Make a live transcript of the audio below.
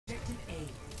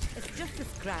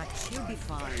scratch. You'll be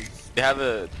fine. They have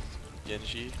a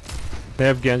Genji. They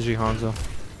have Genji Hanzo.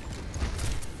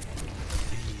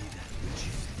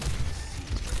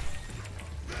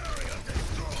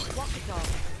 Walk it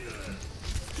off.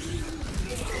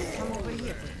 Come over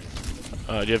here.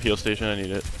 Do you have heal station? I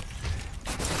need it.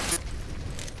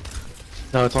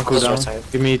 No, it's on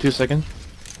cooldown. Give me 2 seconds.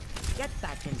 Get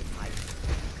back in the fight.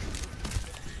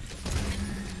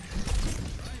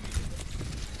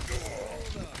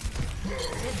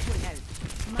 This will help.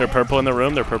 They're purple in the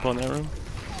room. They're purple in that room.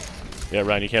 Yeah,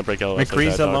 Ryan, you can't break LOS.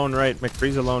 McCree's alone right.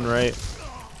 McCree's alone right.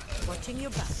 Watching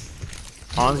your back.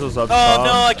 Hanzo's up Oh top.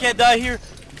 no, I can't die here.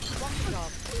 Walk it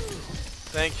off.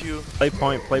 Thank you. Play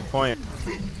point, play point.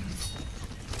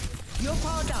 You're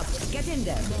powered up. Get in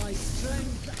there.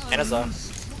 Anna's up.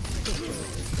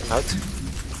 Out.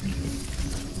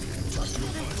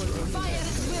 Fire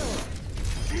at will.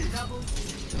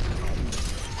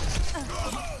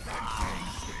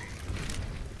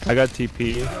 I got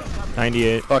TP.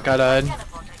 98. Fuck, I died.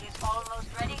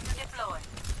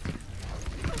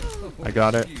 I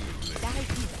got it.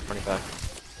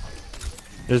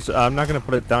 25. I'm not gonna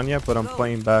put it down yet, but I'm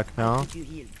playing back now. You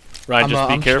heal. Ryan, just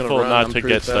be I'm just careful gonna run. not I'm to pretty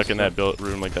get stuck fast, in that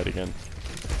room like that again.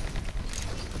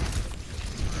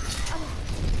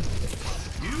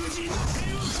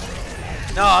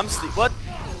 No, I'm sleep. What?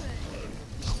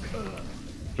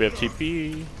 We have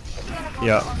TP.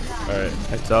 Yeah. Alright.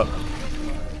 It's up.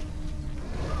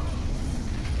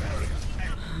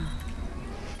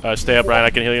 Stay up, Ryan. I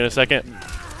can heal you in a second.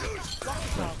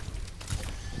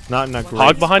 Not in a great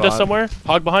Hog behind us spot. somewhere.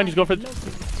 Hog behind. He's going for.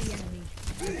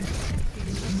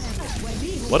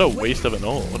 What a waste of an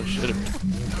ult. What a shit.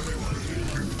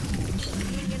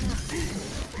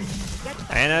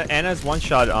 Anna's one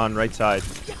shot on right side.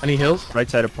 Any heals? Right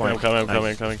side of point. I'm coming. I'm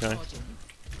Nice. coming.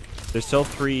 There's still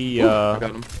three I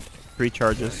got him. 3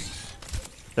 charges.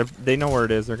 They know where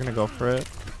it is. They're gonna go for it.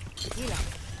 Heal up.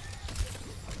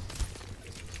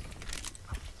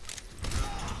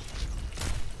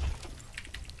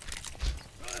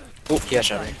 Oh, yeah,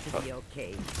 shot me. Going to be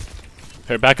okay.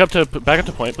 Here, back up to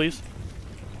point, please.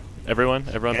 Everyone,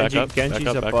 back up. Genji's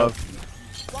back up, back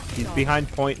above. Walk it He's off. behind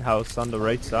point house on the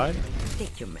right side.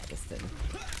 Take your medicine.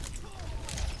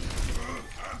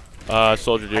 up.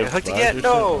 Soldier dude. I hooked Ryan, again. dude,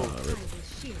 No.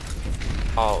 shit.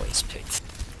 Always picked.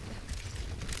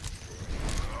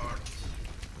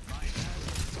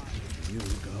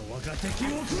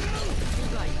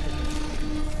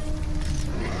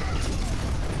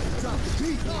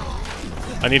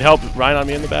 I need help. Ryan on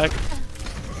me in the back.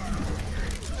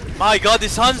 My God,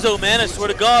 this Hanzo, man! I swear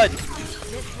to God.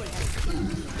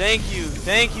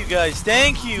 Thank you guys,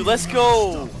 thank you. Let's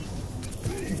go.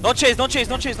 Don't chase, don't chase,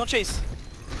 don't chase, don't chase.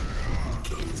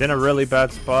 It's in a really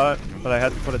bad spot, but I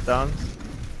had to put it down.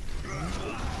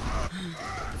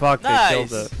 Fuck, Nice. they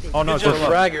killed it. Oh no, Good it's We're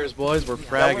job. fraggers, boys. We're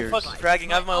Yeah, we're fraggers. fucking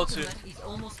fragging. I have my ult too.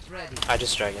 I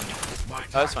just dragged. Oh,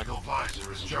 that's fine.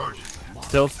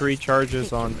 still 3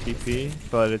 charges on TP,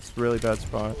 but it's really bad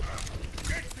spot.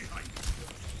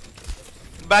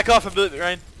 Back off a bit,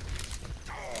 Ryan.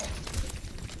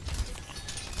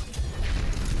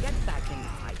 Get back in the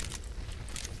fight.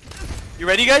 You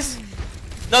ready, guys?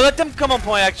 No, let them come on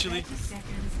point, actually.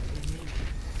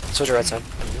 Soldier right side.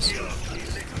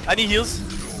 I need heals.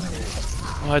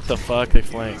 What the fuck? They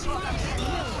flanked.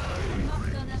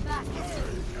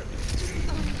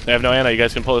 They have no Ana. You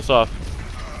guys can pull this off.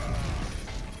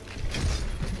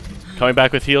 Coming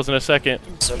back with heals in a second.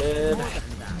 So did.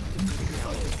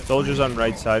 Soldiers on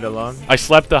right side alone. I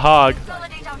slept the hog.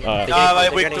 I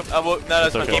waked up. No,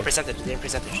 that's okay. fine. Game percentage. Game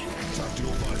percentage.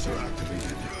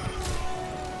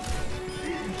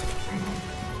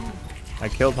 I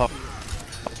killed Hawk.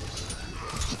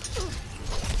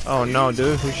 Oh no,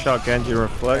 dude, who shot Genji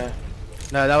Reflect? Yeah.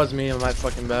 No, that was me. My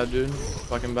fucking bad, dude.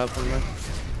 Fucking bad from me.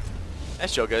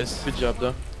 Nice job, guys. Good job,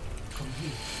 though.